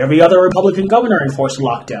Every other Republican governor enforced a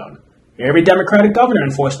lockdown. Every Democratic governor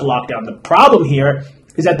enforced a lockdown. The problem here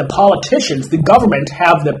is that the politicians, the government,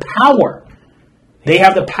 have the power. They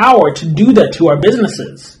have the power to do that to our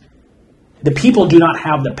businesses. The people do not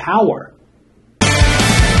have the power.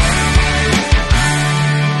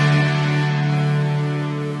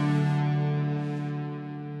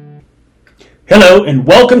 Hello, and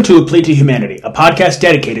welcome to A Plea to Humanity, a podcast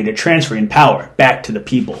dedicated to transferring power back to the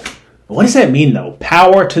people. What does that mean, though?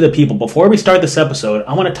 Power to the people. Before we start this episode,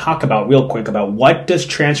 I want to talk real quick about what does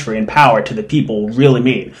transferring power to the people really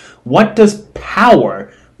mean? What does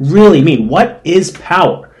power really mean? What is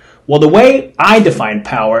power? Well, the way I define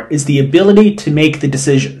power is the ability to make the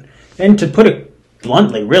decision. And to put it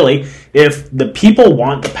bluntly, really, if the people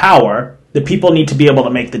want the power, the people need to be able to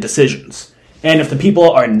make the decisions. And if the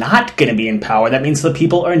people are not going to be in power, that means the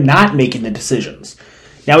people are not making the decisions.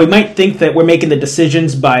 Now, we might think that we're making the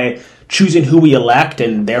decisions by choosing who we elect,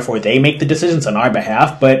 and therefore they make the decisions on our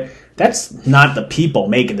behalf, but that's not the people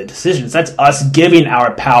making the decisions. That's us giving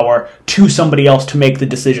our power to somebody else to make the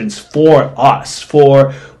decisions for us,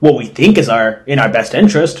 for what we think is in our best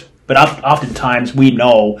interest. But oftentimes we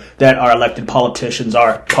know that our elected politicians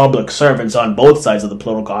are public servants on both sides of the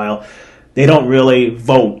political aisle. They don't really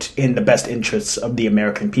vote in the best interests of the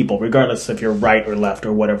American people, regardless if you're right or left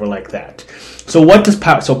or whatever like that. So what does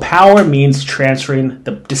power? So power means transferring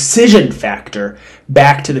the decision factor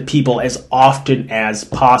back to the people as often as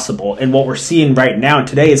possible. And what we're seeing right now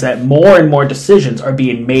today is that more and more decisions are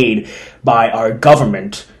being made by our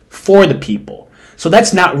government for the people. So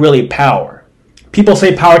that's not really power. People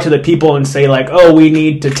say power to the people and say like, oh, we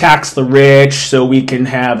need to tax the rich so we can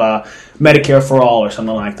have Medicare for all or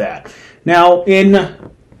something like that. Now,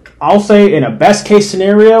 I'll say in a best case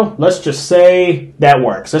scenario, let's just say that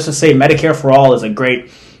works. Let's just say Medicare for all is a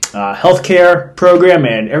great healthcare program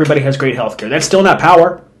and everybody has great healthcare. That's still not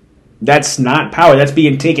power. That's not power. That's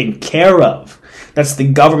being taken care of. That's the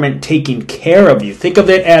government taking care of you. Think of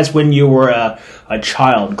it as when you were a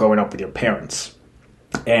child growing up with your parents.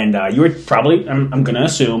 And you were probably, I'm going to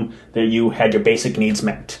assume, that you had your basic needs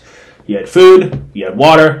met. You had food, you had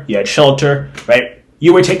water, you had shelter, right?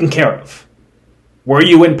 You were taken care of. Were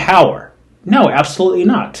you in power? No, absolutely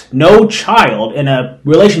not. No child in a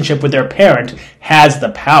relationship with their parent has the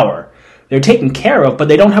power. They're taken care of, but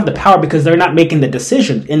they don't have the power because they're not making the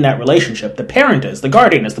decision in that relationship. The parent is, the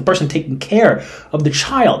guardian is, the person taking care of the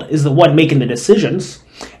child is the one making the decisions,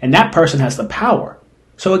 and that person has the power.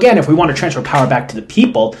 So again, if we want to transfer power back to the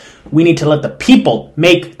people, we need to let the people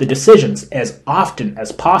make the decisions as often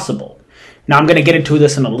as possible. Now, I'm going to get into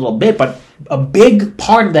this in a little bit, but a big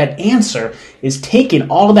part of that answer is taking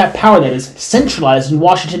all of that power that is centralized in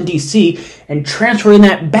Washington, D.C., and transferring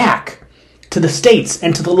that back to the states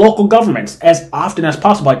and to the local governments as often as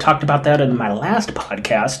possible. I talked about that in my last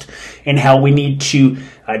podcast and how we need to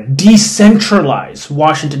decentralize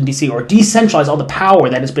Washington, D.C., or decentralize all the power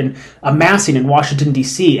that has been amassing in Washington,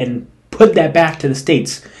 D.C., and put that back to the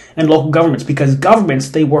states and local governments, because governments,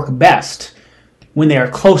 they work best when they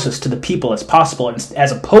are closest to the people as possible,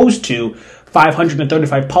 as opposed to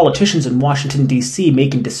 535 politicians in Washington, D.C.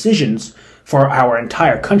 making decisions for our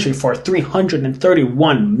entire country, for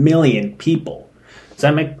 331 million people. Does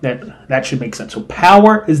that make that should make sense? So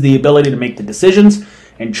power is the ability to make the decisions,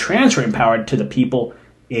 and transferring power to the people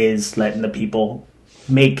is letting the people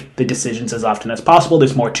make the decisions as often as possible.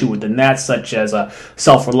 There's more to it than that, such as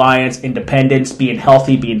self-reliance, independence, being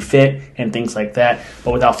healthy, being fit, and things like that.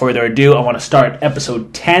 But without further ado, I want to start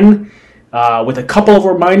episode 10 with a couple of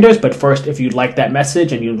reminders. But first, if you'd like that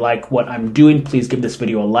message and you like what I'm doing, please give this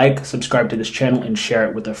video a like, subscribe to this channel, and share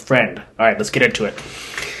it with a friend. All right, let's get into it.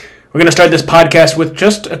 We're going to start this podcast with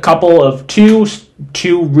just a couple of two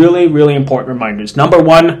really, really important reminders. Number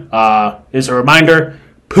one is a reminder: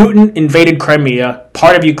 Putin invaded Crimea,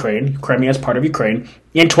 part of Ukraine. Crimea is part of Ukraine,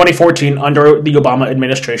 in 2014 under the Obama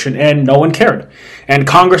administration, and no one cared. And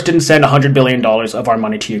Congress didn't send $100 billion of our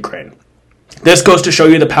money to Ukraine. This goes to show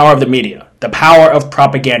you the power of the media, the power of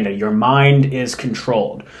propaganda. Your mind is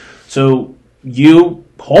controlled. So you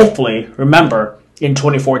hopefully remember in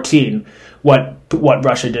 2014 what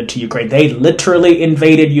Russia did to Ukraine. They literally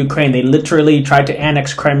invaded Ukraine. They literally tried to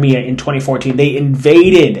annex Crimea in 2014. They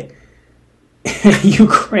invaded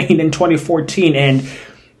Ukraine in 2014, and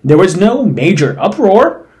there was no major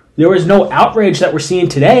uproar. There was no outrage that we're seeing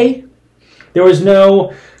today. There was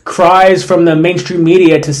no cries from the mainstream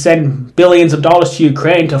media to send billions of dollars to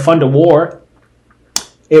Ukraine to fund a war.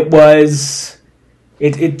 It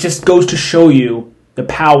just goes to show you the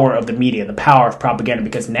power of the media, the power of propaganda,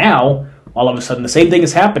 because now, all of a sudden, the same thing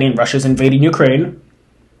is happening. Russia's invading Ukraine.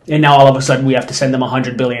 And now all of a sudden we have to send them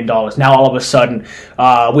 $100 billion. Now all of a sudden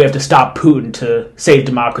we have to stop Putin to save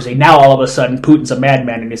democracy. Now all of a sudden Putin's a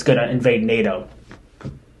madman and he's going to invade NATO.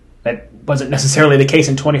 That wasn't necessarily the case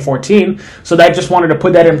in 2014. So I just wanted to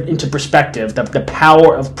put that into perspective, the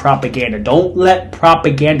power of propaganda. Don't let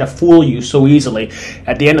propaganda fool you so easily.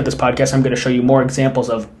 At the end of this podcast, I'm going to show you more examples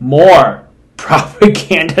of more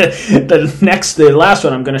propaganda. The last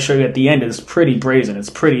one I'm going to show you at the end is pretty brazen. You're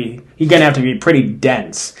going to have to be pretty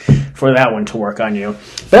dense for that one to work on you.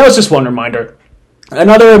 But that was just one reminder.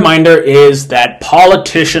 Another reminder is that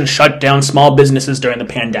politicians shut down small businesses during the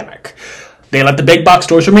pandemic. They let the big box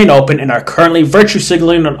stores remain open and are currently virtue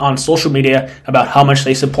signaling on social media about how much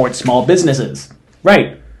they support small businesses.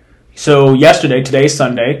 Right. So today's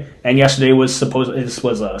Sunday, and yesterday was a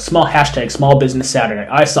small hashtag Small Business Saturday.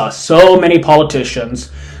 I saw so many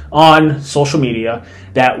politicians on social media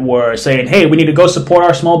that were saying, hey, we need to go support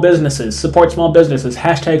our small businesses,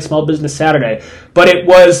 hashtag Small Business Saturday. But it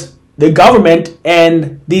was the government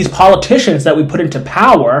and these politicians that we put into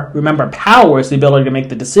power. Remember, power is the ability to make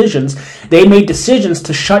the decisions. They made decisions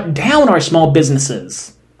to shut down our small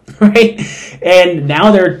businesses, right? And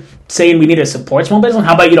now they're saying we need to support small business.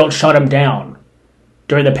 How about you don't shut them down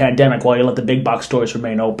during the pandemic while you let the big box stores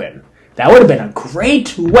remain open? That would have been a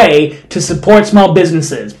great way to support small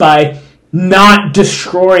businesses by not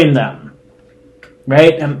destroying them,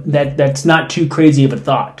 right? And that's not too crazy of a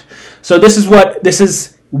thought. So this is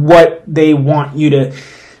what they want you to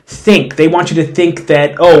think. They want you to think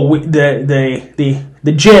that,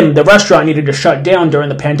 the gym, the restaurant needed to shut down during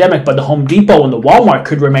the pandemic, but the Home Depot and the Walmart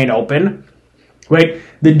could remain open, right?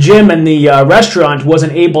 The gym and the restaurant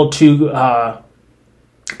wasn't able to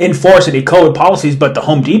enforce any COVID policies, but the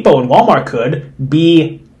Home Depot and Walmart could.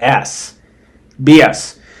 BS.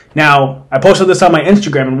 Now, I posted this on my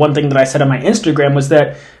Instagram, and one thing that I said on my Instagram was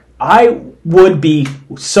that I would be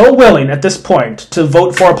so willing at this point to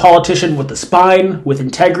vote for a politician with a spine, with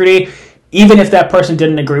integrity, even if that person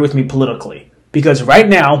didn't agree with me politically. Because right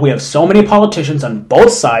now, we have so many politicians on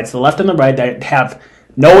both sides, the left and the right, that have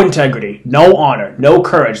no integrity, no honor, no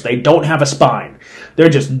courage. They don't have a spine. They're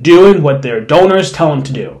just doing what their donors tell them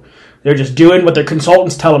to do. They're just doing what their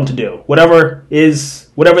consultants tell them to do. Whatever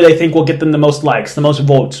they think will get them the most likes, the most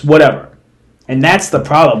votes, whatever. And that's the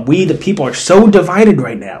problem. We, the people, are so divided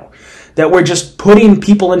right now that we're just putting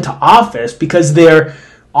people into office because they're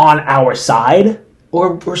on our side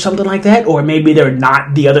or something like that. Or maybe they're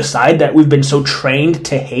not the other side that we've been so trained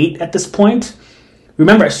to hate at this point.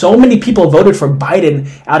 Remember, so many people voted for Biden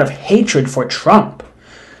out of hatred for Trump.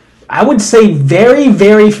 I would say very,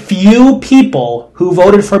 very few people who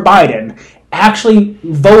voted for Biden actually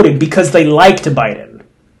voted because they liked Biden.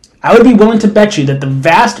 I would be willing to bet you that the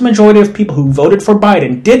vast majority of people who voted for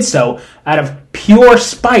Biden did so out of pure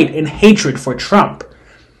spite and hatred for Trump.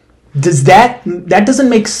 That doesn't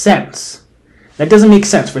make sense. That doesn't make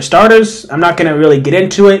sense. For starters, I'm not going to really get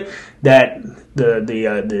into it, that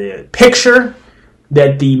the picture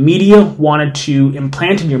that the media wanted to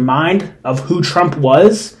implant in your mind of who Trump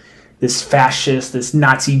was, this fascist, this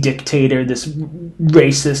Nazi dictator, this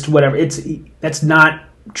racist, whatever, that's not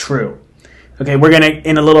true. Okay,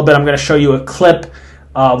 in a little bit, I'm going to show you a clip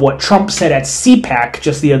of what Trump said at CPAC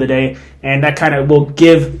just the other day, and that kind of will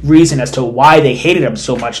give reason as to why they hated him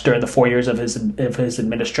so much during the 4 years of his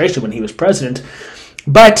administration when he was president.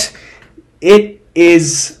 But it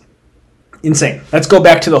is insane. Let's go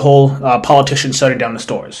back to the whole politicians shutting down the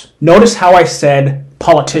stores. Notice how I said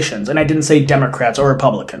politicians, and I didn't say Democrats or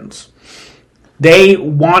Republicans. They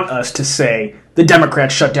want us to say the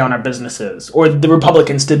Democrats shut down our businesses, or the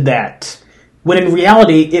Republicans did that, when in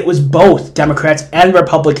reality, it was both Democrats and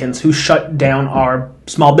Republicans who shut down our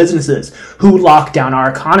small businesses, who locked down our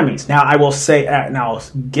economies. Now, I will say, I'll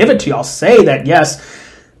give it to you, I'll say that, yes,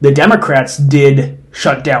 the Democrats did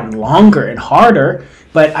shut down longer and harder,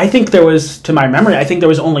 but I think there was, to my memory,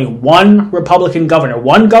 only one Republican governor,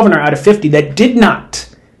 one governor out of 50 that did not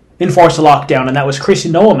enforce a lockdown, and that was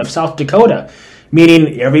Kristi Noem of South Dakota,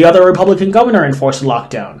 meaning every other Republican governor enforced a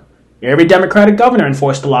lockdown. Every Democratic governor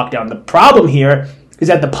enforced a lockdown. The problem here is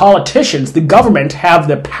that the politicians, the government, have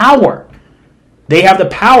the power. They have the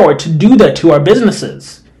power to do that to our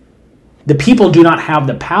businesses. The people do not have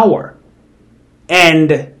the power.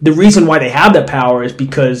 And the reason why they have the power is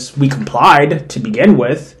because we complied to begin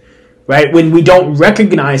with, right? When we don't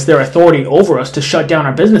recognize their authority over us to shut down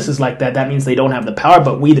our businesses like that, that means they don't have the power.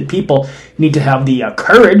 But we, the people, need to have the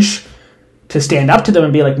courage to stand up to them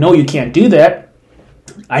and be like, no, you can't do that.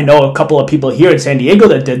 I know a couple of people here in San Diego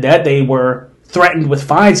that did that. They were threatened with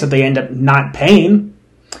fines that they end up not paying.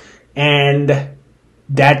 And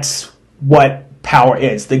that's what power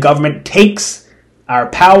is. The government takes our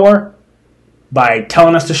power by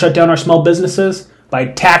telling us to shut down our small businesses, by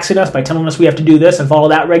taxing us, by telling us we have to do this and follow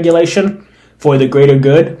that regulation for the greater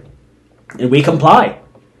good. And we comply.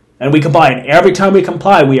 And we comply. And every time we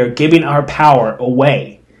comply, we are giving our power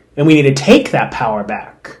away. And we need to take that power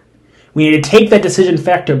back. We need to take that decision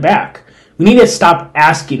factor back. We need to stop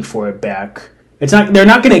asking for it back. They're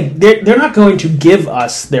not going to give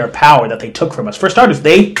us their power that they took from us. For starters,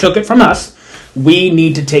 they took it from us. We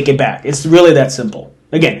need to take it back. It's really that simple.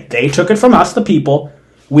 Again, they took it from us, the people.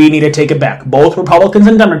 We need to take it back. Both Republicans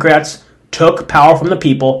and Democrats took power from the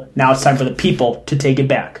people. Now it's time for the people to take it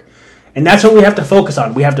back. And that's what we have to focus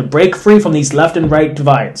on. We have to break free from these left and right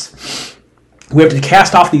divides. We have to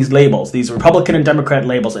cast off these labels, these Republican and Democrat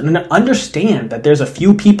labels, and understand that there's a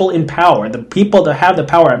few people in power, the people that have the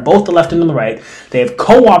power at both the left and on the right. They have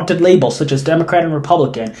co-opted labels such as Democrat and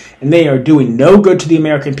Republican, and they are doing no good to the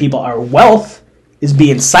American people. Our wealth is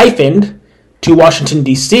being siphoned to Washington,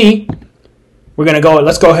 D.C.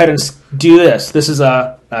 Let's go ahead and do this. This is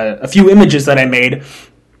a few images that I made,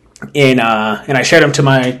 and I shared them to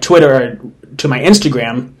my Twitter, to my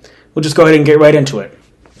Instagram. We'll just go ahead and get right into it,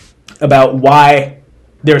 about why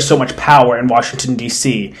there's so much power in Washington,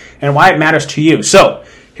 D.C., and why it matters to you. So,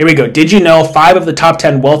 here we go. Did you know 5 of the top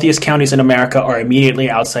 10 wealthiest counties in America are immediately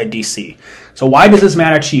outside D.C.? So why does this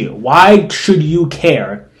matter to you? Why should you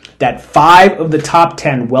care that 5 of the top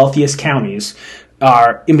 10 wealthiest counties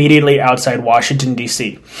are immediately outside Washington,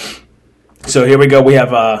 D.C.? So here we go. We have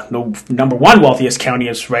the number 1 wealthiest county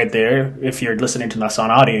is right there. If you're listening to this on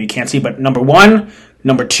audio, you can't see, but number 1,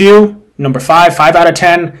 number 2, number 5, 5 out of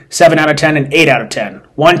 10, 7 out of 10, and 8 out of 10.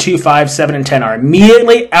 1, 2, 5, 7, and 10 are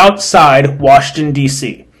immediately outside Washington,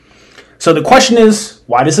 D.C. So the question is,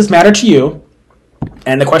 why does this matter to you?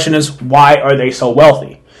 And the question is, why are they so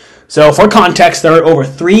wealthy? So for context, there are over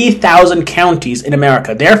 3,000 counties in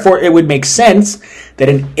America. Therefore, it would make sense that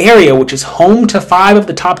an area which is home to 5 of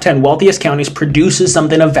the top 10 wealthiest counties produces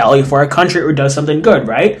something of value for our country or does something good,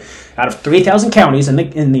 right? Out of 3,000 counties in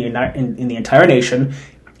the entire nation,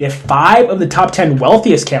 if 5 of the top 10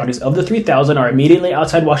 wealthiest counties of the 3,000 are immediately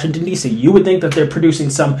outside Washington, D.C., you would think that they're producing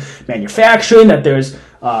some manufacturing, that there's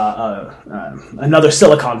another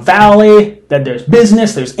Silicon Valley, that there's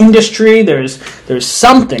business, there's industry, there's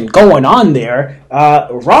something going on there.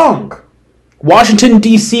 Wrong. Washington,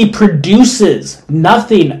 D.C. produces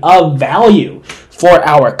nothing of value for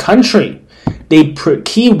our country.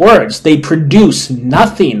 Key words, they produce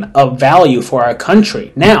nothing of value for our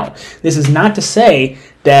country. Now, this is not to say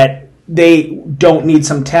that they don't need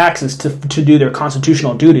some taxes to do their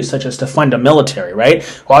constitutional duties, such as to fund a military, right?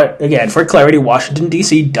 Well, again, for clarity, Washington,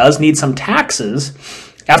 D.C. does need some taxes.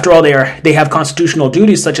 After all, they have constitutional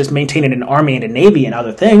duties, such as maintaining an army and a navy and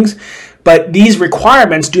other things. But these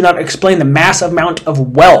requirements do not explain the mass amount of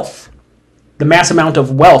wealth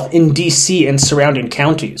in D.C. and surrounding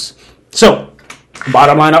counties. So,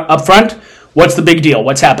 bottom line up front, what's the big deal?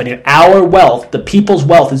 What's happening? Our wealth, the people's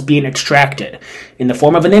wealth, is being extracted in the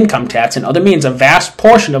form of an income tax and other means. A vast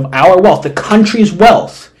portion of our wealth, the country's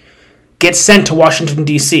wealth, gets sent to Washington,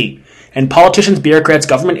 D.C. And politicians, bureaucrats,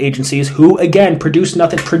 government agencies, who, again,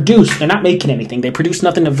 they're not making anything, they produce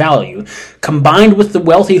nothing of value, combined with the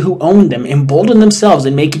wealthy who own them, embolden themselves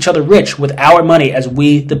and make each other rich with our money as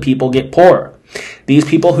we, the people, get poorer. These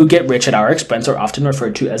people who get rich at our expense are often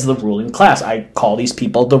referred to as the ruling class. I call these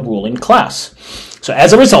people the ruling class. So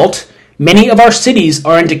as a result, many of our cities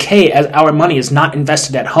are in decay as our money is not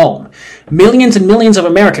invested at home. Millions and millions of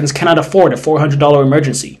Americans cannot afford a $400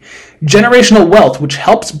 emergency. Generational wealth, which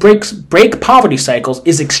helps break poverty cycles,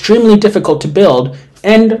 is extremely difficult to build,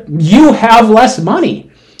 and you have less money,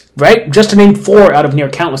 right? Just to name 4 out of near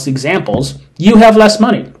countless examples, you have less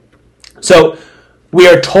money. So we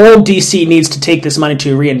are told D.C. needs to take this money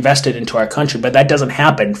to reinvest it into our country, but that doesn't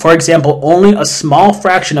happen. For example, only a small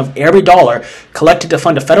fraction of every dollar collected to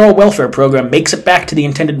fund a federal welfare program makes it back to the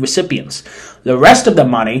intended recipients. The rest of the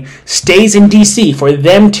money stays in D.C. for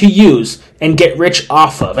them to use and get rich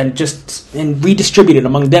off of and redistribute it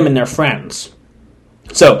among them and their friends.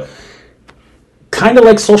 So, kind of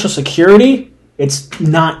like Social Security, it's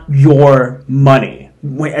not your money.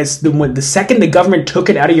 When the second the government took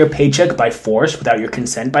it out of your paycheck by force, without your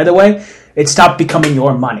consent, by the way, it stopped becoming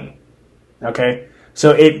your money. Okay?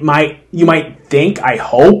 So you might think, I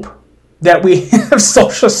hope, that we have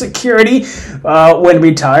Social Security when we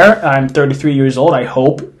retire. I'm 33 years old. I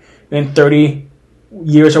hope in 30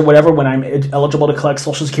 years or whatever, when I'm eligible to collect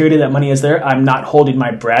Social Security, that money is there. I'm not holding my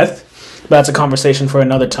breath. But that's a conversation for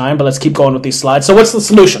another time. But let's keep going with these slides. So what's the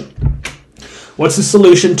solution? What's the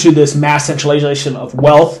solution to this mass centralization of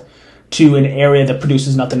wealth to an area that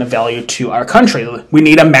produces nothing of value to our country. We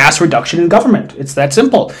need a mass reduction in government. It's that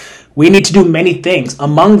simple. We need to do many things.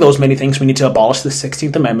 Among those many things, we need to abolish the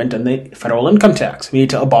 16th Amendment and the federal income tax. We need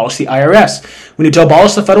to abolish the IRS. We need to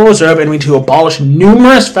abolish the Federal Reserve, and we need to abolish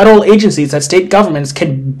numerous federal agencies that state governments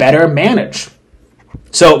can better manage.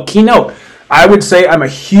 So, keynote, I would say I'm a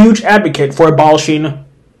huge advocate for abolishing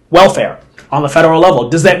welfare on the federal level.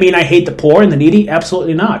 Does that mean I hate the poor and the needy?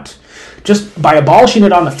 Absolutely not. Just by abolishing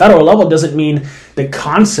it on the federal level doesn't mean the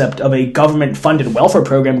concept of a government-funded welfare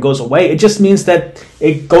program goes away. It just means that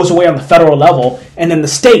it goes away on the federal level, and then the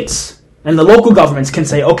states and the local governments can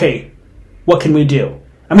say, okay, what can we do?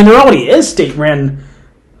 I mean, there already is state-run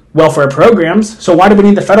welfare programs, so why do we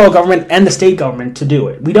need the federal government and the state government to do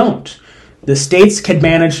it? We don't. The states can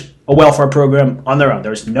manage a welfare program on their own.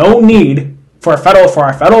 There's no need for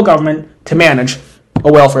our federal government to manage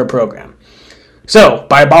a welfare program. So,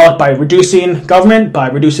 by reducing government, by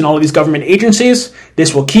reducing all of these government agencies,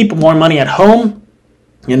 this will keep more money at home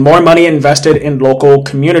and more money invested in local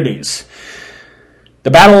communities.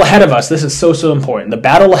 The battle ahead of us, this is so important. The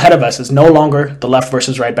battle ahead of us is no longer the left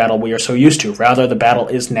versus right battle we are so used to. Rather, the battle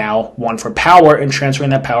is now one for power and transferring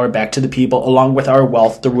that power back to the people along with our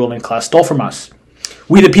wealth the ruling class stole from us.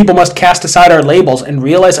 We the people must cast aside our labels and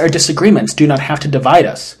realize our disagreements do not have to divide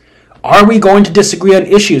us. Are we going to disagree on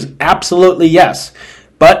issues? Absolutely yes.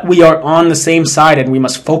 But we are on the same side, and we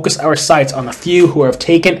must focus our sights on the few who have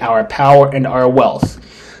taken our power and our wealth.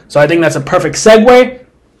 So I think that's a perfect segue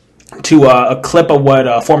to a clip of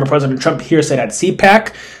what former President Trump here said at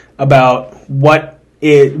CPAC about one of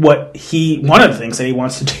the things that he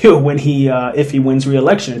wants to do when if he wins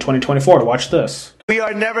re-election in 2024. Watch this. We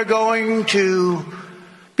are never going to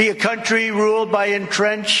be a country ruled by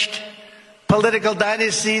entrenched political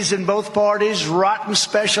dynasties in both parties, rotten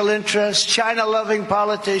special interests, China-loving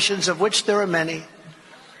politicians, of which there are many.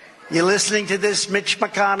 You listening to this, Mitch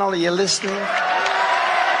McConnell? Are you listening?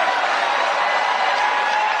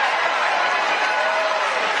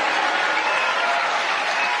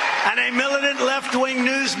 And a militant left-wing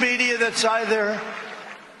news media that's either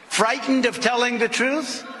frightened of telling the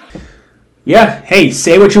truth. Yeah, hey,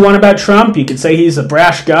 say what you want about Trump. You could say he's a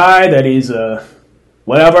brash guy, that he's a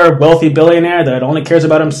wealthy billionaire that only cares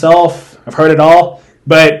about himself. I've heard it all.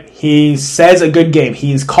 But he says a good game.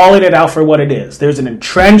 He's calling it out for what it is. There's an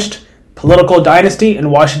entrenched political dynasty in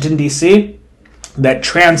Washington, D.C. that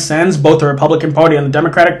transcends both the Republican Party and the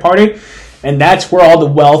Democratic Party. And that's where all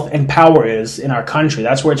the wealth and power is in our country.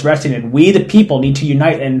 That's where it's resting. And we, the people, need to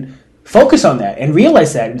unite and focus on that and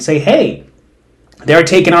realize that and say, hey, they're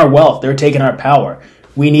taking our wealth. They're taking our power.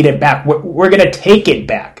 We need it back. We're going to take it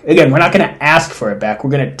back. Again, we're not going to ask for it back. We're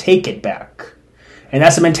going to take it back. And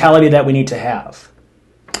that's the mentality that we need to have.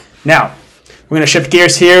 Now, we're going to shift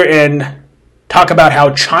gears here and talk about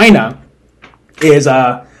how China is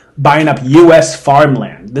buying up U.S.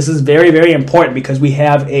 farmland. This is very, very important because we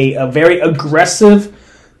have a very aggressive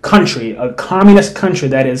country, a communist country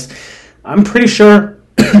that is, I'm pretty sure,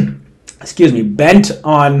 bent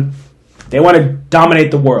on, they want to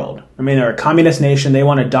dominate the world. I mean, they're a communist nation. They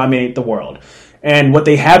want to dominate the world. And what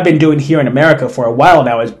they have been doing here in America for a while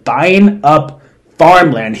now is buying up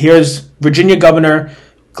farmland. Here's Virginia Governor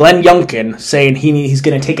Glenn Youngkin saying he's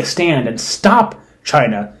going to take a stand and stop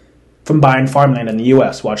China from buying farmland in the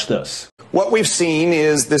U.S. Watch this. What we've seen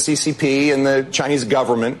is the CCP and the Chinese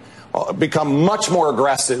government become much more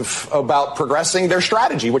aggressive about progressing their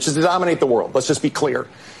strategy, which is to dominate the world. Let's just be clear.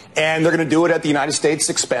 And they're going to do it at the United States'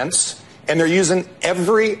 expense. And they're using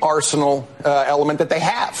every arsenal element that they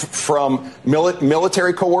have, from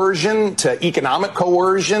military coercion to economic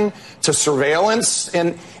coercion to surveillance,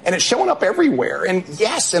 and it's showing up everywhere. And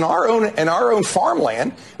yes, in our own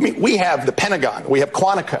farmland, I mean, we have the Pentagon, we have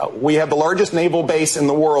Quantico, we have the largest naval base in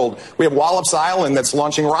the world, we have Wallops Island that's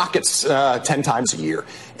launching rockets 10 times a year,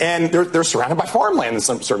 and they're surrounded by farmland in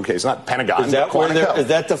some certain cases, not Pentagon. Is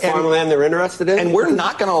that the farmland they're interested in? And we're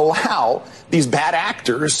not going to allow these bad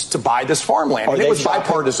actors to buy this farmland. And it was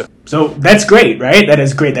bipartisan. So that's great, right? That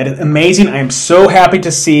is great. That is amazing. I am so happy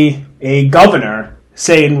to see a governor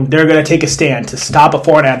saying they're going to take a stand to stop a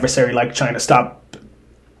foreign adversary like China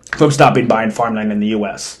from stopping buying farmland in the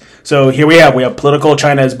U.S. So here we have political.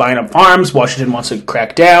 China is buying up farms. Washington wants to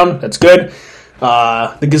crack down. That's good.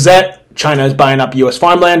 The Gazette, China is buying up U.S.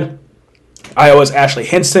 farmland. Iowa's Ashley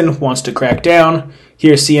Hinson wants to crack down.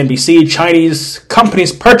 Here's CNBC. Chinese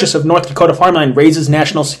company's purchase of North Dakota farmland raises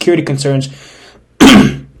national security concerns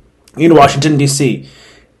in Washington, D.C.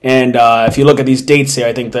 And if you look at these dates here,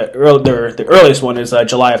 I think the earliest one is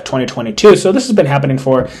July of 2022. So this has been happening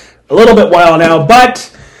for a little bit while now.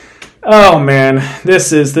 But Oh man,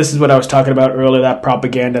 this is what I was talking about earlier, that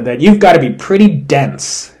propaganda, that you've got to be pretty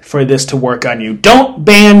dense for this to work on you. Don't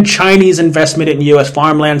ban Chinese investment in U.S.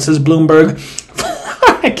 farmland, says Bloomberg.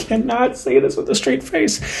 I cannot say this with a straight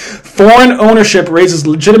face. Foreign ownership raises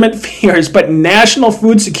legitimate fears, but national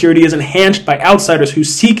food security is enhanced by outsiders who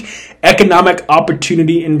seek economic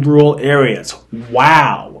opportunity in rural areas.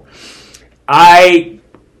 Wow. I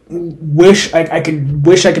wish I could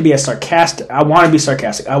be as sarcastic. I want to be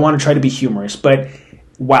sarcastic. I want to try to be humorous, but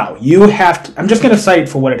wow, you have to. I'm just going to cite it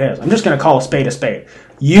for what it is. I'm just going to call a spade a spade.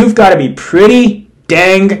 You've got to be pretty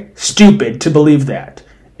dang stupid to believe that.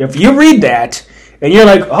 If you read that and you're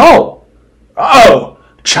like, oh,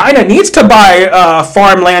 China needs to buy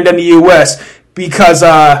farmland in the U.S. because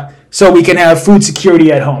so we can have food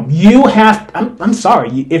security at home. You have. I'm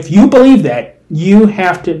sorry. If you believe that, you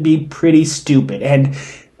have to be pretty stupid. And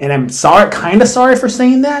I'm sorry, kind of sorry for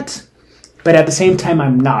saying that, but at the same time,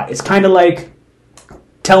 I'm not. It's kind of like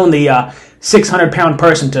telling the 600-pound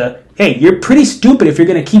person to, hey, you're pretty stupid if you're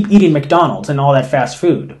going to keep eating McDonald's and all that fast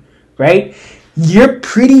food, right? You're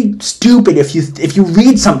pretty stupid if you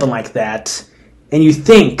read something like that and you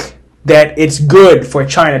think that it's good for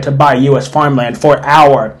China to buy U.S. farmland for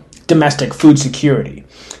our domestic food security.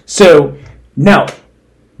 So, no.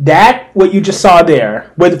 That, what you just saw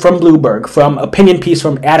there, from Bloomberg, from opinion piece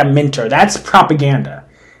from Adam Minter, that's propaganda.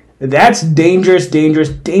 That's dangerous, dangerous,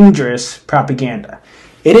 dangerous propaganda.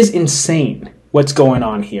 It is insane what's going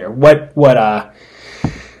on here. What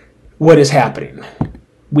is happening?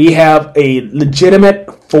 We have a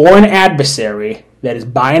legitimate foreign adversary that is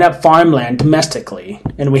buying up farmland domestically,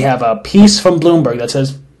 and we have a piece from Bloomberg that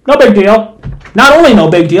says, no big deal. Not only no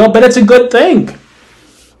big deal, but it's a good thing.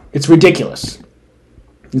 It's ridiculous.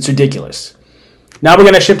 It's ridiculous. Now we're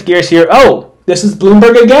going to shift gears here. Oh, this is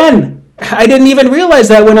Bloomberg again. I didn't even realize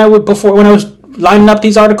that when I was lining up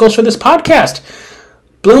these articles for this podcast.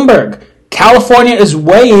 Bloomberg. California is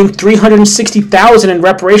weighing $360,000 in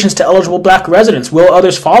reparations to eligible black residents. Will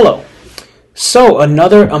others follow? So,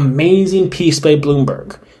 another amazing piece by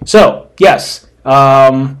Bloomberg. So, yes,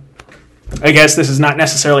 I guess this is not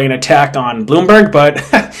necessarily an attack on Bloomberg, but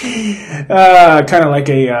kind of like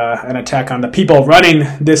an attack on the people running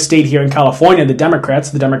this state here in California, the Democrats,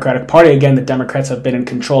 the Democratic Party. Again, the Democrats have been in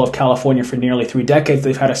control of California for nearly 3 decades.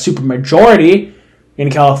 They've had a supermajority in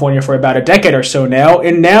California for about a decade or so now,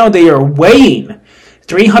 and now they are weighing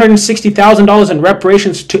 $360,000 in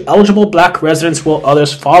reparations to eligible black residents. Will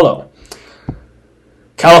others follow?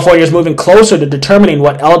 California is moving closer to determining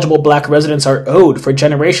what eligible black residents are owed for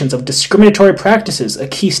generations of discriminatory practices, a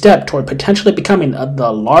key step toward potentially becoming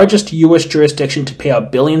the largest U.S. jurisdiction to pay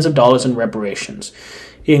out billions of dollars in reparations.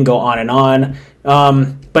 You can go on and on.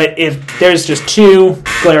 But if there's just 2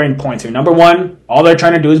 glaring points here. Number 1, all they're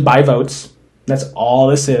trying to do is buy votes. That's all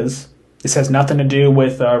this is. This has nothing to do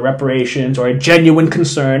with reparations or a genuine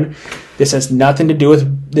concern. This has nothing to do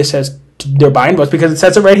with they're buying votes because it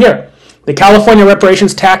says it right here. The California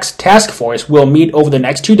Reparations Task Force will meet over the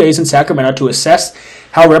next 2 days in Sacramento to assess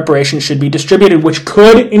how reparations should be distributed, which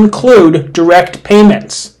could include direct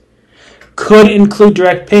payments.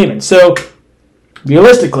 So,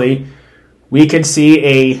 realistically, we could see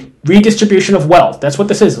a redistribution of wealth. That's what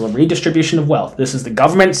this is, a redistribution of wealth. This is the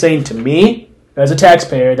government saying to me, as a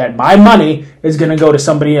taxpayer, that my money is going to go to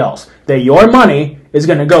somebody else. That your money is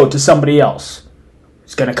going to go to somebody else.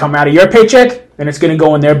 It's going to come out of your paycheck, and it's going to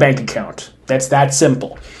go in their bank account. That's that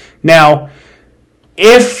simple. Now,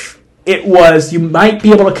 if it was, you might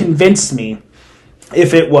be able to convince me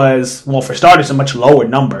if it was, well, for starters, a much lower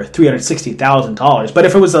number, $360,000. But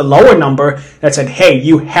if it was a lower number that said, hey,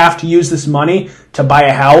 you have to use this money to buy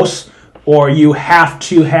a house, or you have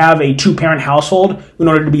to have a 2-parent household in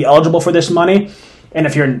order to be eligible for this money, and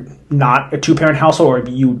if you're not a 2-parent household, or if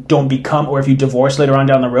you don't become, or if you divorce later on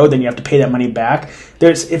down the road, then you have to pay that money back.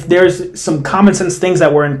 If there's some common sense things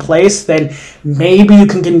that were in place, then maybe you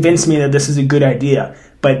can convince me that this is a good idea.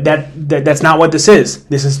 But that's not what this is.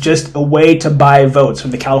 This is just a way to buy votes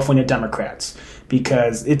from the California Democrats,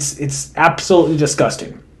 because it's absolutely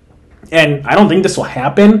disgusting. And I don't think this will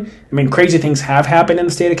happen. I mean, crazy things have happened in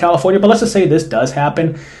the state of California, but let's just say this does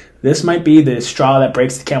happen. This might be the straw that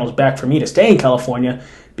breaks the camel's back for me to stay in California,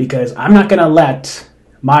 because I'm not going to let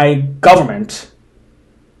my government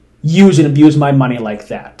use and abuse my money like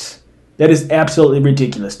that. That is absolutely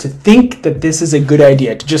ridiculous. To think that this is a good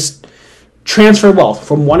idea, to just transfer wealth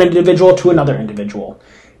from one individual to another individual,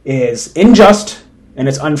 is unjust and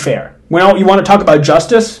it's unfair. Well, you want to talk about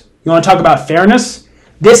justice? You want to talk about fairness?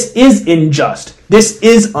 This is unjust. This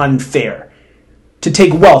is unfair. To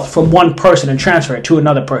take wealth from one person and transfer it to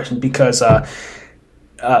another person, because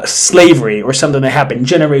slavery or something that happened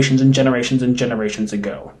generations and generations and generations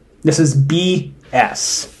ago. This is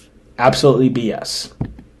BS. Absolutely BS.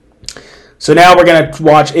 So now we're going to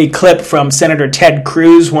watch a clip from Senator Ted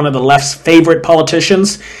Cruz, one of the left's favorite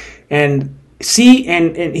politicians, and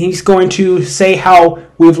he's going to say how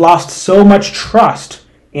we've lost so much trust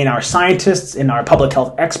in our scientists, in our public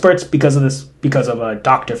health experts because of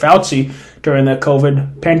Dr. Fauci during the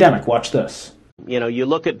COVID pandemic. Watch this. You know, you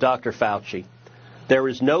look at Dr. Fauci. There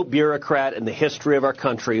is no bureaucrat in the history of our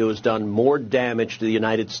country who has done more damage to the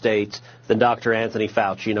United States than Dr. Anthony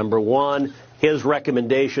Fauci. Number one, his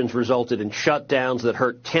recommendations resulted in shutdowns that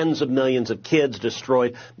hurt tens of millions of kids,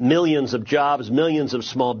 destroyed millions of jobs, millions of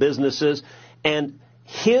small businesses. And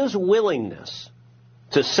his willingness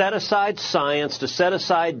to set aside science, to set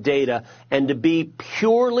aside data, and to be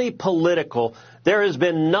purely political, there has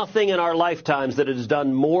been nothing in our lifetimes that has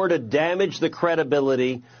done more to damage the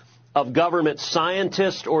credibility of government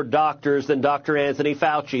scientists or doctors than Dr. Anthony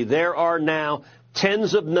Fauci. There are now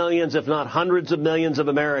tens of millions, if not hundreds of millions of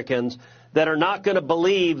Americans that are not going to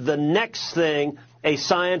believe the next thing a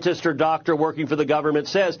scientist or doctor working for the government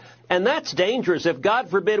says. And that's dangerous. If, God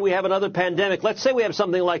forbid, we have another pandemic, let's say we have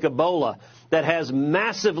something like Ebola that has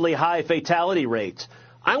massively high fatality rates.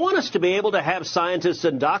 I want us to be able to have scientists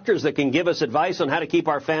and doctors that can give us advice on how to keep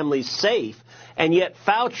our families safe. And yet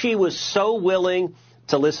Fauci was so willing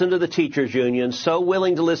to listen to the teachers union, so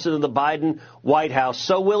willing to listen to the Biden White House,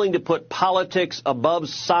 so willing to put politics above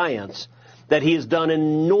science, that he has done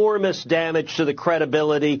enormous damage to the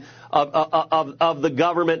credibility of the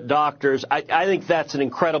government doctors. I think that's an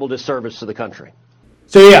incredible disservice to the country.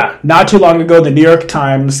 So yeah, not too long ago, the New York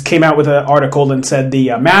Times came out with an article and said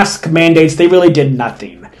the mask mandates, they really did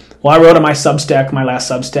nothing. Well, I wrote on my Substack, my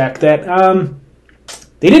last Substack, that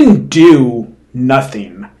they didn't do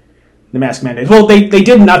nothing, the mask mandates. Well, they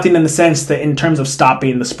did nothing in the sense that in terms of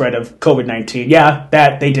stopping the spread of COVID-19. Yeah,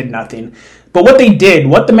 that they did nothing. But what they did,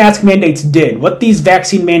 what the mask mandates did, what these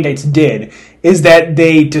vaccine mandates did, is that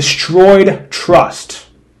they destroyed trust.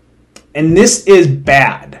 And this is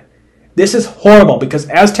bad. This is horrible because,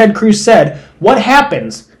 as Ted Cruz said, what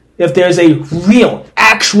happens if there's a real,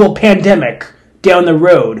 actual pandemic down the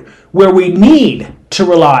road where we need to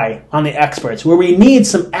rely on the experts, where we need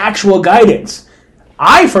some actual guidance?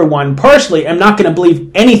 I, for one, personally, am not going to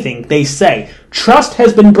believe anything they say. Trust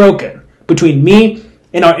has been broken between me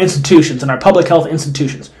and our institutions, and our public health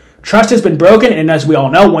institutions. Trust has been broken, and as we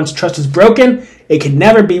all know, once trust is broken, it can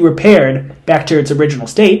never be repaired back to its original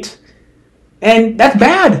state. And that's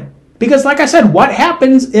bad, because like I said, what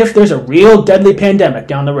happens if there's a real deadly pandemic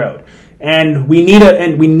down the road, and we need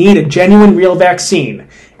a genuine, real vaccine,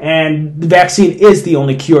 and the vaccine is the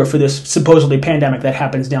only cure for this supposedly pandemic that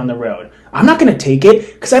happens down the road? I'm not going to take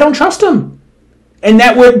it because I don't trust them, and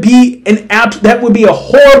that would be a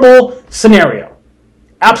horrible scenario.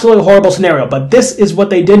 Absolutely horrible scenario, but this is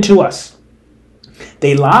what they did to us.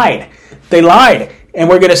 They lied. And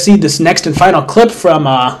we're going to see this next and final clip from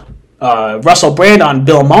Russell Brand on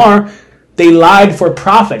Bill Maher. They lied for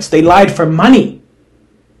profits. They lied for money.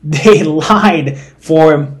 They lied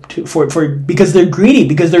because they're greedy,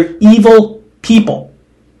 because they're evil people.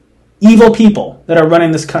 Evil people that are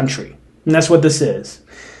running this country. And that's what this is.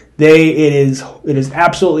 It is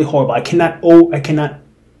absolutely horrible. I cannot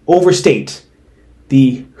overstate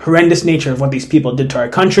the horrendous nature of what these people did to our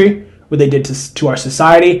country, what they did to our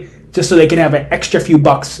society, just so they can have an extra few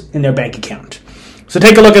bucks in their bank account. So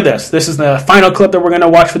take a look at this. This is the final clip that we're going to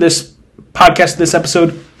watch for this podcast, this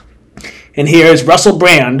episode. And here is Russell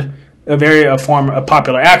Brand, a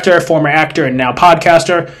popular actor, former actor, and now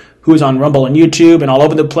podcaster, who's on Rumble and YouTube and all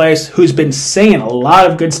over the place, who's been saying a lot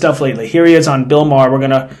of good stuff lately. Here he is on Bill Maher. We're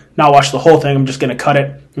going to not watch the whole thing. I'm just going to cut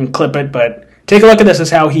it and clip it. But take a look at this. This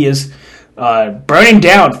is how he is burning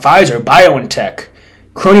down Pfizer, BioNTech,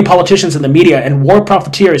 crony politicians in the media, and war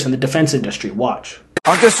profiteers in the defense industry. Watch.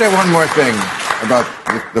 I'll just say one more thing about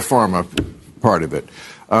the pharma part of it.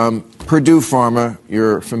 Purdue Pharma,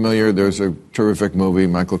 you're familiar. There's a terrific movie,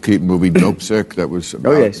 Michael Keaton movie, Dope Sick, that was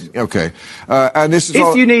about... Oh, yes. Okay. And this is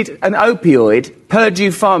If you need an opioid, Purdue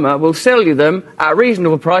Pharma will sell you them at a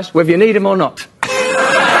reasonable price, whether you need them or not.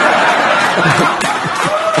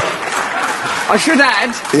 I should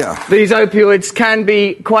add, these opioids can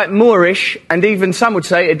be quite Moorish and even, some would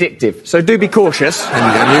say, addictive. So do be cautious.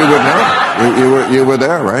 And you would know. You were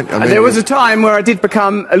there, right? I mean, there was a time where I did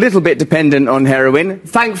become a little bit dependent on heroin.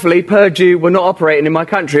 Thankfully, Purdue were not operating in my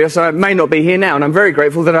country, so I may not be here now, and I'm very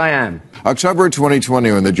grateful that I am. October 2020,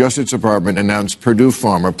 when the Justice Department announced Purdue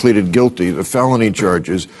Pharma pleaded guilty to felony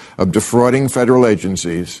charges of defrauding federal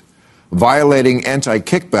agencies, violating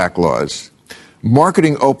anti-kickback laws,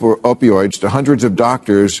 marketing opioids to hundreds of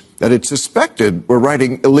doctors that it suspected were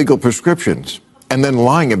writing illegal prescriptions and then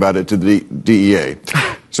lying about it to the DEA.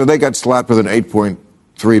 So they got slapped with an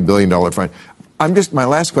 $8.3 billion fine. My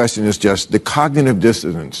last question is just the cognitive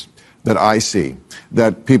dissonance that I see,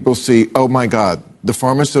 that people see, oh my God, the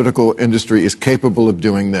pharmaceutical industry is capable of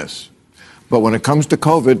doing this. But when it comes to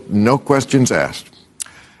COVID, no questions asked.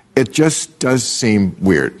 It just does seem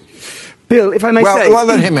weird. Bill, if I may say... Well,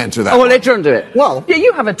 let him answer that. Oh, well, let John do it. Well... Yeah,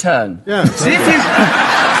 you have a turn. Yeah. See if you...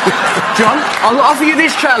 John, I'll offer you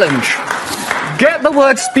this challenge. Get the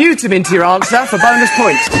word sputum into your answer for bonus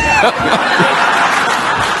points.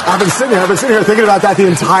 I've been sitting here thinking about that the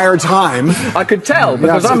entire time. I could tell,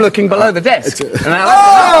 because I'm looking below the desk.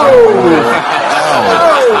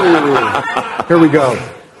 Here we go.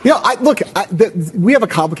 We have a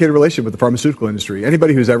complicated relationship with the pharmaceutical industry.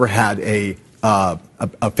 Anybody who's ever had a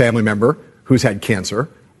family member who's had cancer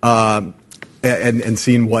and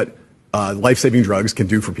seen what life-saving drugs can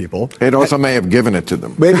do for people. It also may have given it to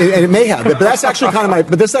them. And it may have, but that's actually kind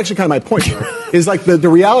of my point. Is like the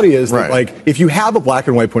reality is that like if you have a black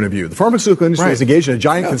and white point of view, the pharmaceutical industry is engaged in a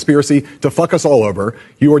giant conspiracy to fuck us all over.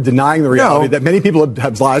 You are denying the reality that many people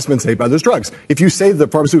have lives been saved by those drugs. If you say the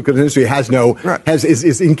pharmaceutical industry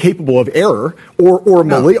is incapable of error or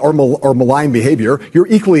malign behavior, you're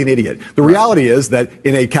equally an idiot. The reality is that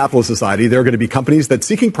in a capitalist society, there are going to be companies that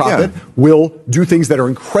seeking profit will do things that are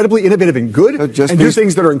incredibly innovative and good, and do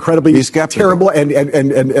things that are incredibly terrible and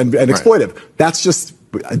exploitive.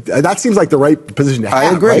 That seems like the right position to have.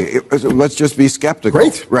 I agree. Right? Let's just be skeptical.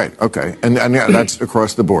 Great. Right. Okay. And that's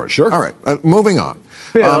across the board. Sure. All right. Moving on.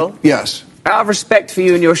 Bill. Yes. Out of respect for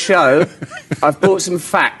you and your show, I've brought some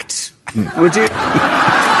facts. Would you...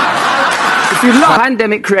 The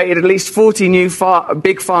pandemic created at least 40 new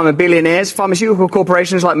big pharma billionaires. Pharmaceutical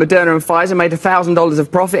corporations like Moderna and Pfizer made $1,000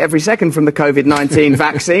 of profit every second from the COVID-19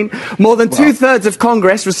 vaccine. More than two-thirds of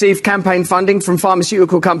Congress received campaign funding from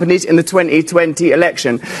pharmaceutical companies in the 2020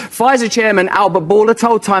 election. Pfizer chairman Albert Bourla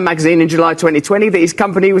told Time magazine in July 2020 that his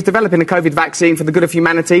company was developing a COVID vaccine for the good of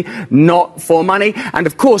humanity, not for money. And,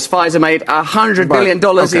 of course, Pfizer made $100 billion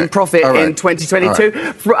in profit in 2022.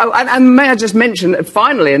 And may I just mention,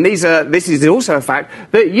 finally, and this is also a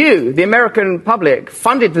fact, that the American public,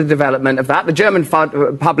 funded the development of that. The German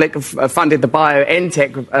public funded the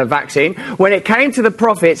BioNTech vaccine. When it came to the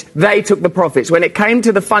profits, they took the profits. When it came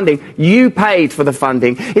to the funding, you paid for the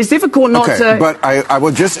funding. It's difficult not to... But I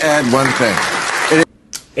will just add one thing.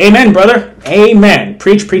 Amen, brother. Amen.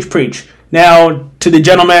 Preach, preach, preach. Now, to the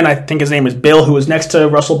gentleman, I think his name is Bill, who was next to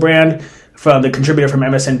Russell Brand, from the contributor from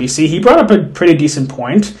MSNBC, he brought up a pretty decent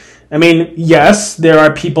point. I mean, yes, there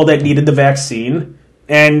are people that needed the vaccine,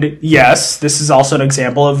 and yes, this is also an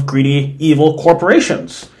example of greedy, evil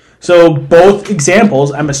corporations. So both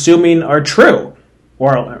examples, I'm assuming, are true.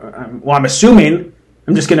 I'm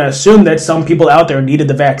just going to assume that some people out there needed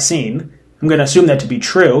the vaccine. I'm going to assume that to be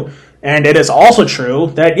true. And it is also true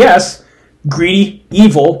that, yes, greedy,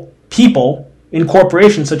 evil people in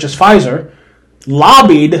corporations such as Pfizer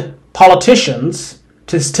lobbied politicians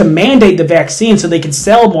to mandate the vaccine so they can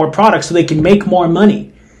sell more products, so they can make more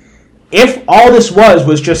money. If all this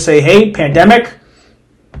was just say, hey, pandemic,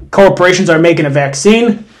 corporations are making a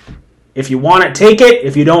vaccine, if you want it, take it,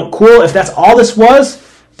 if you don't, cool. If that's all this was,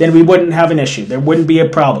 then we wouldn't have an issue. There wouldn't be a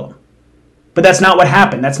problem. But that's not what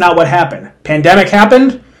happened. Pandemic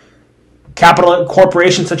happened. Capital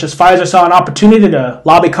corporations such as Pfizer saw an opportunity to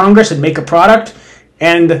lobby Congress and make a product,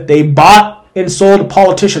 and they bought and sold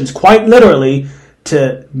politicians, quite literally,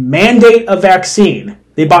 to mandate a vaccine.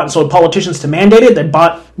 They bought and sold politicians to mandate it. They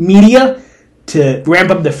bought media to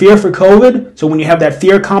ramp up the fear for COVID. So when you have that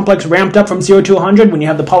fear complex ramped up from 0 to 100, when you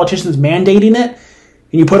have the politicians mandating it,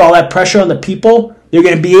 and you put all that pressure on the people, they're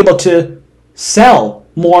going to be able to sell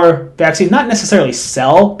more vaccines. Not necessarily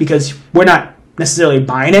sell, because we're not necessarily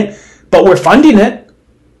buying it, but we're funding it.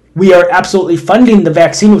 We are absolutely funding the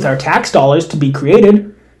vaccine with our tax dollars to be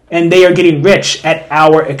created, and they are getting rich at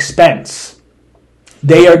our expense.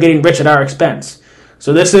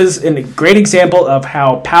 So this is a great example of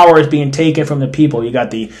how power is being taken from the people. You got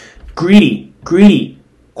the greedy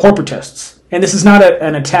corporatists. And this is not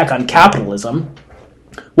an attack on capitalism.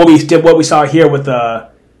 What we saw here with the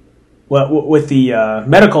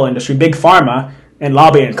medical industry, big pharma, and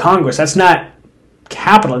lobbying Congress, that's not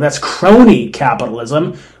capitalism. That's crony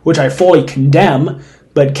capitalism, which I fully condemn.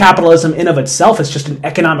 But capitalism in of itself is just an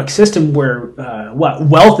economic system where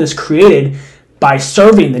wealth is created by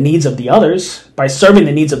serving the needs of the others, by serving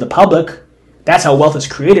the needs of the public. That's how wealth is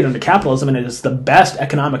created under capitalism, and it is the best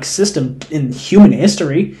economic system in human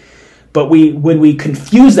history. But when we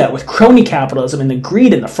confuse that with crony capitalism and the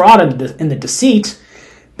greed and the fraud and the deceit,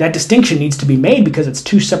 that distinction needs to be made because it's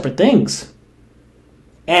two separate things.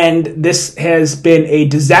 And this has been a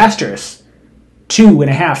disastrous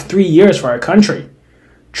 2.5, 3 years for our country.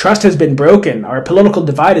 Trust has been broken. Our political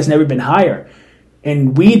divide has never been higher.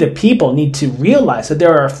 And we, the people, need to realize that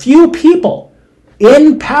there are a few people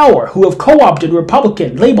in power who have co-opted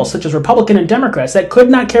Republican labels such as Republican and Democrats that could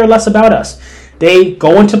not care less about us. They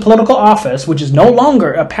go into political office, which is no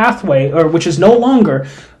longer a pathway, or which is no longer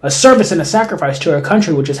a service and a sacrifice to our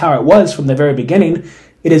country, which is how it was from the very beginning.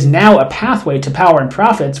 It is now a pathway to power and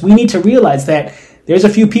profits. We need to realize that there's a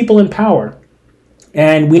few people in power,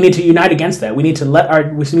 and we need to unite against that. We need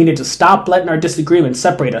to stop letting our disagreements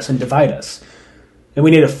separate us and divide us. And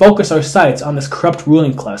we need to focus our sights on this corrupt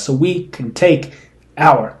ruling class so we can take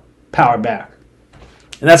our power back.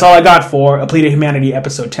 And that's all I got for A Plea to Humanity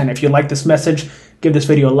episode 10. If you like this message, give this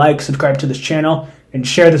video a like, subscribe to this channel, and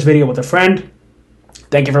share this video with a friend.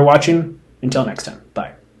 Thank you for watching. Until next time.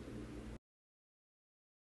 Bye.